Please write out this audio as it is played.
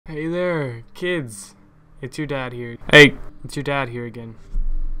Hey there, kids. It's your dad here. Hey, it's your dad here again.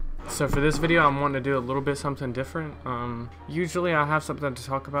 So for this video, I'm wanting to do a little bit something different. Usually I have something to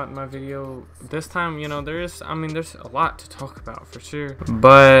talk about in my video. This time, you know, there's a lot to talk about for sure.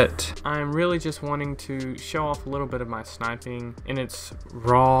 But I'm really just wanting to show off a little bit of my sniping in its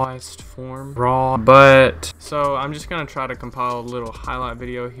rawest form. So I'm just gonna try to compile a little highlight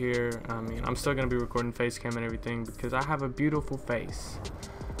video here. I'm still gonna be recording face cam and everything because I have a beautiful face.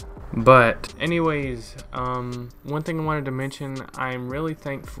 But anyways, one thing I wanted to mention, I'm really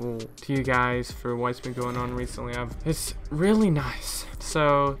thankful to you guys for what's been going on recently. It's really nice.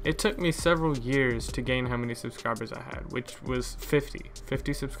 So it took me several years to gain how many subscribers I had, which was 50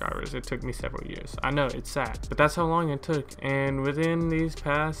 subscribers. It took me several years. I know, it's sad, but that's how long it took. And within these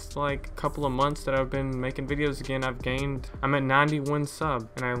past like couple of months that I've been making videos again, I'm at 91 sub,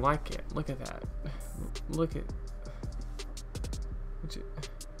 and I like it. Look at that. Look at.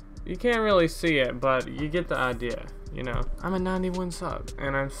 You can't really see it, but you get the idea, you know. I'm at 91 subs,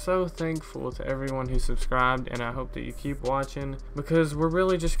 and I'm so thankful to everyone who subscribed, and I hope that you keep watching, because we're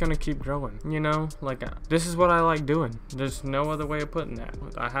really just gonna keep growing, you know. Like, this is what I like doing. There's no other way of putting that.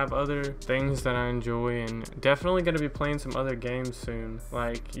 I have other things that I enjoy, and definitely gonna be playing some other games soon.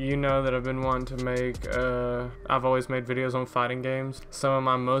 Like, you know that I've been wanting to make, I've always made videos on fighting games. Some of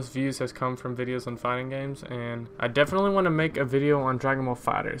my most views has come from videos on fighting games, and I definitely want to make a video on Dragon Ball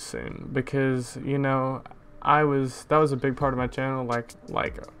FighterZ soon, because, you know, that was a big part of my channel, like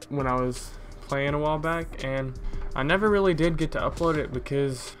when I was playing a while back, and I never really did get to upload it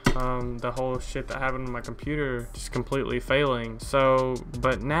because the whole shit that happened with my computer just completely failing. So,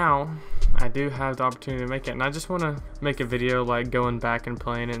 but now I do have the opportunity to make it, and I just want to make a video like going back and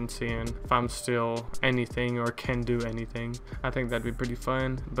playing it and seeing if I'm still anything or can do anything. I think that'd be pretty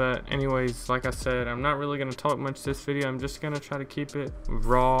fun. But anyways, like I said, I'm not really gonna talk much this video. I'm just gonna try to keep it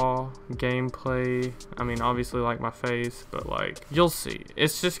raw gameplay. I mean, obviously like my face, but like you'll see.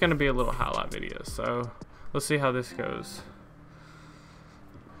 It's just gonna be a little highlight video. So let's see how this goes.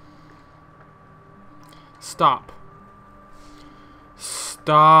 Stop.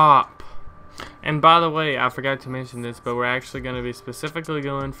 And by the way, I forgot to mention this, but we're actually going to be specifically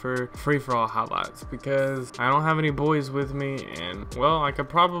going for free-for-all highlights because I don't have any boys with me, and well, I could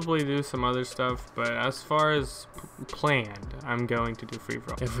probably do some other stuff, but as far as planned, I'm going to do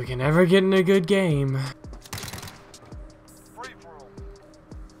free-for-all. If we can ever get in a good game. Free-for-all.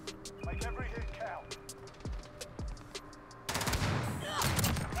 Make every hit count.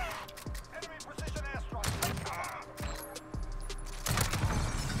 Enemy precision airstrike. Take cover.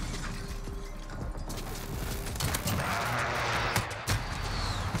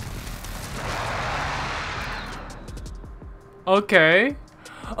 Okay.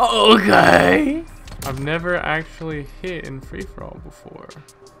 I've never actually hit in free-for-all before.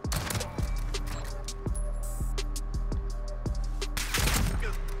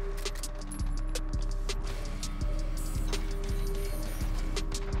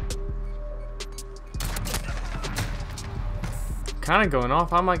 Kind of going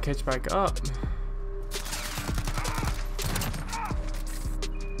off. I might catch back up.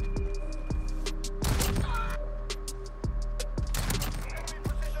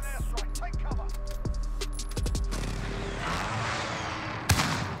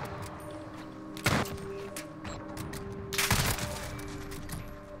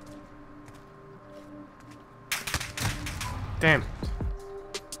 Damn it.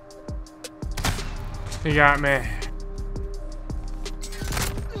 He got me.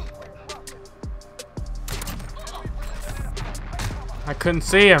 I couldn't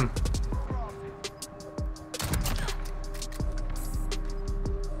see him.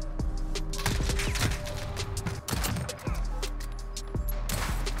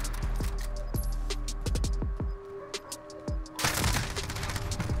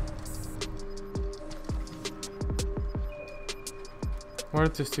 What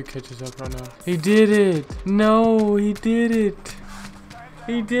if this dude catches up right now? He did it! No, he did it!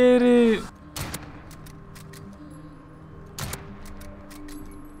 He did it!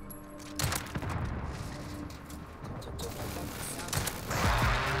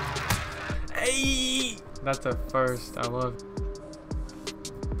 Hey! That's a first. I love it.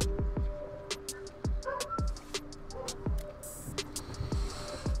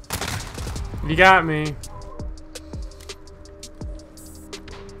 You got me.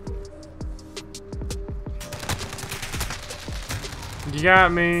 You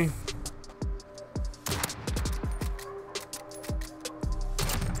got me.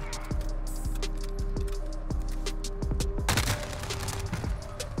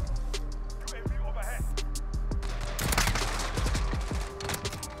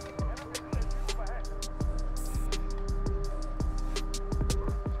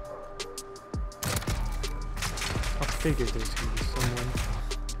 figured there's gonna be someone.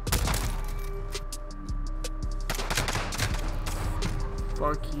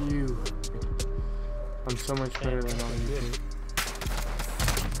 Fuck you. I'm so much better than all you do.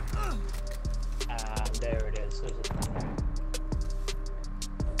 There it is.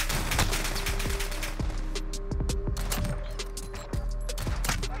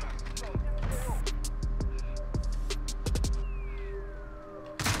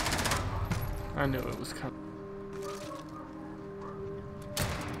 I knew it was coming.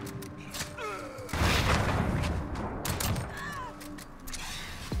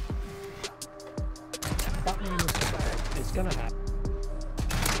 That one was bad. It's gonna happen.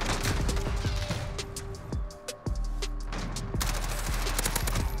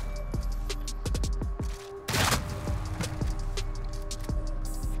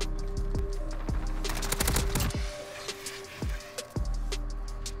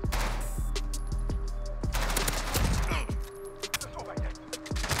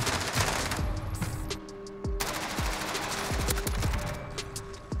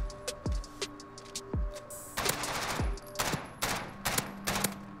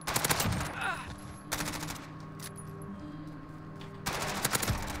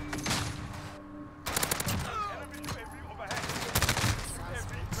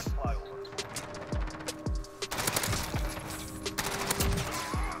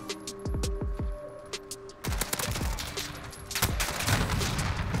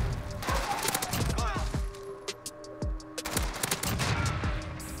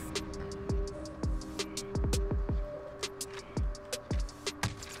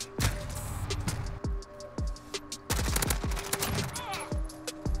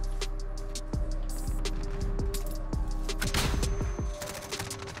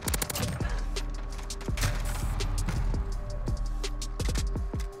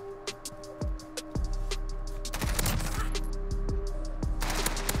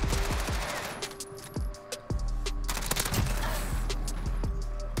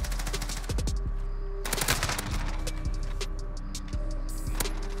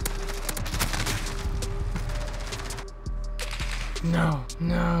 No,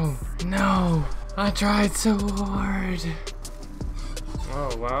 no, no! I tried so hard!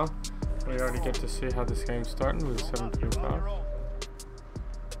 Oh, well. We already get to see how this game's starting with 725.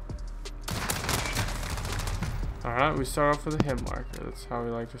 Alright, we start off with a hit marker. That's how we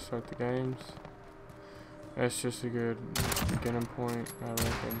like to start the games. That's just a good beginning point, I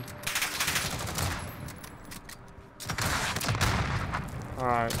reckon.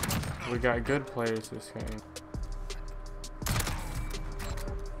 Alright, we got good players this game.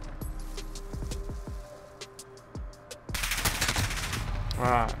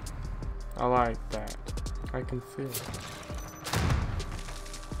 Alright, I like that. I can feel it.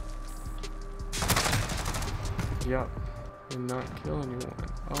 Yup, did not kill anyone.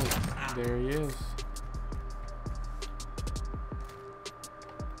 Oh, there he is.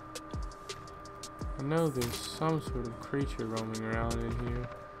 I know there's some sort of creature roaming around in here.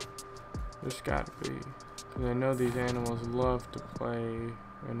 There's gotta be. Because I know these animals love to play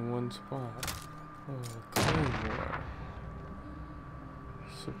in one spot. Oh, Claymore.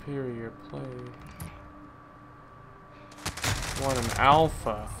 Superior play. What an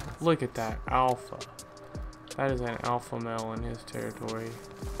alpha. Look at that alpha. That is an alpha male in his territory.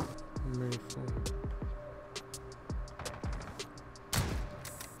 I'm ready for it.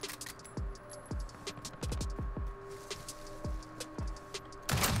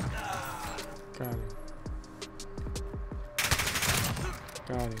 Got him.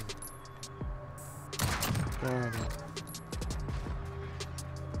 Got him. Got him.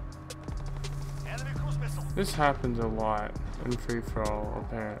 This happens a lot in free-for-all,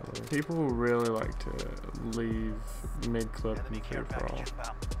 apparently. People really like to leave mid-clip in free-for-all.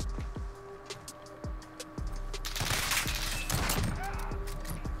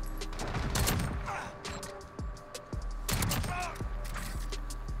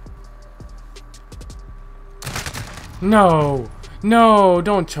 No! No!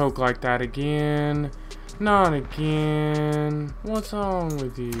 Don't choke like that again. Not again. What's wrong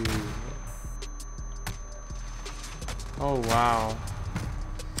with you? Oh wow.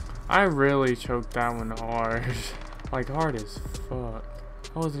 I really choked that one hard. Like hard as fuck.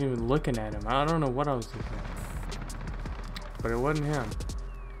 I wasn't even looking at him. I don't know what I was looking at. But it wasn't him.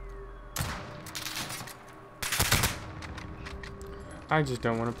 I just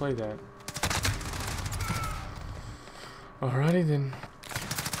don't want to play that. Alrighty then.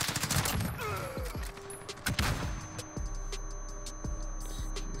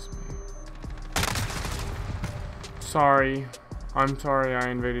 Sorry. I'm sorry I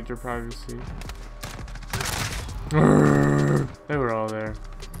invaded your privacy. They were all there.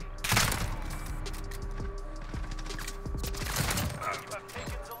 You have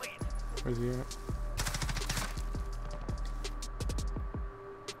taken the lead. Where's he at?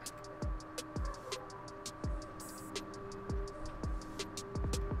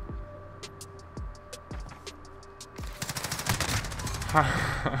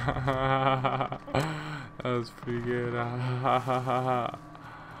 That was pretty good.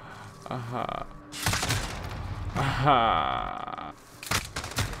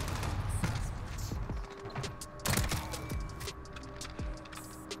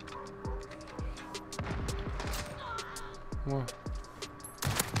 What?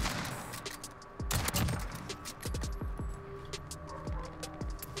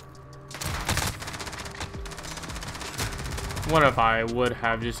 What if I would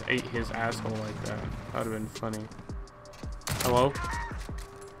have just ate his asshole like that? That would have been funny. Hello?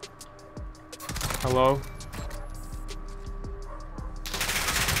 Hello?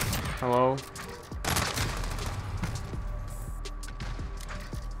 Hello?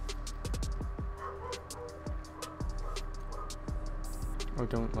 I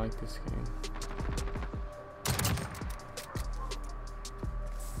don't like this game.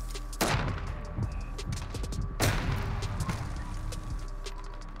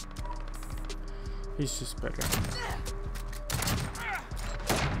 He's just better.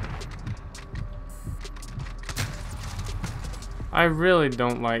 I really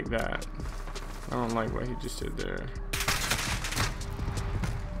don't like that. I don't like what he just did there.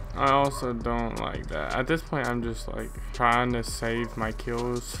 I also don't like that. At this point, I'm just like trying to save my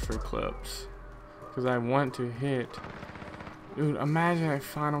kills for clips. Because I want to hit. Dude, imagine a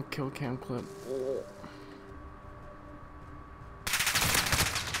final kill cam clip.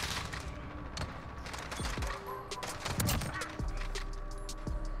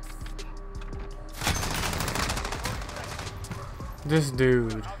 This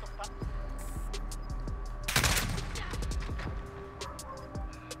dude.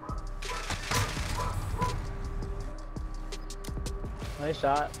 Nice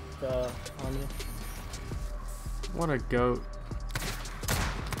shot, on you. What a goat.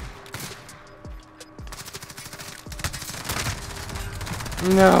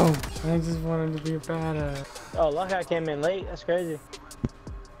 No! I just wanted to be a badass. Oh, lucky I came in late. That's crazy.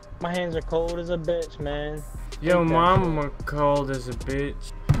 My hands are cold as a bitch, man. Yo, Ain't that mama cold as a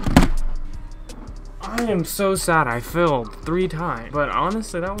bitch. I am so sad I failed 3 times. But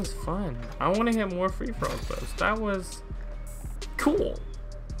honestly, that was fun. I want to hit more free throw clips. That was cool.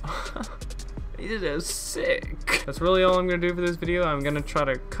 It is sick. That's really all I'm gonna do for this video. I'm gonna try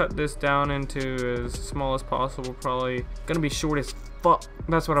to cut this down into as small as possible. Probably gonna be short as fuck.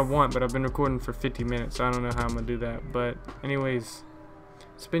 That's what I want, but I've been recording for 50 minutes, so I don't know how I'm gonna do that. But anyways,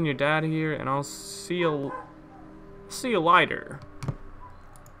 it's been your dad here, and I'll see you later.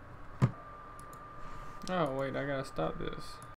 Oh wait, I gotta stop this.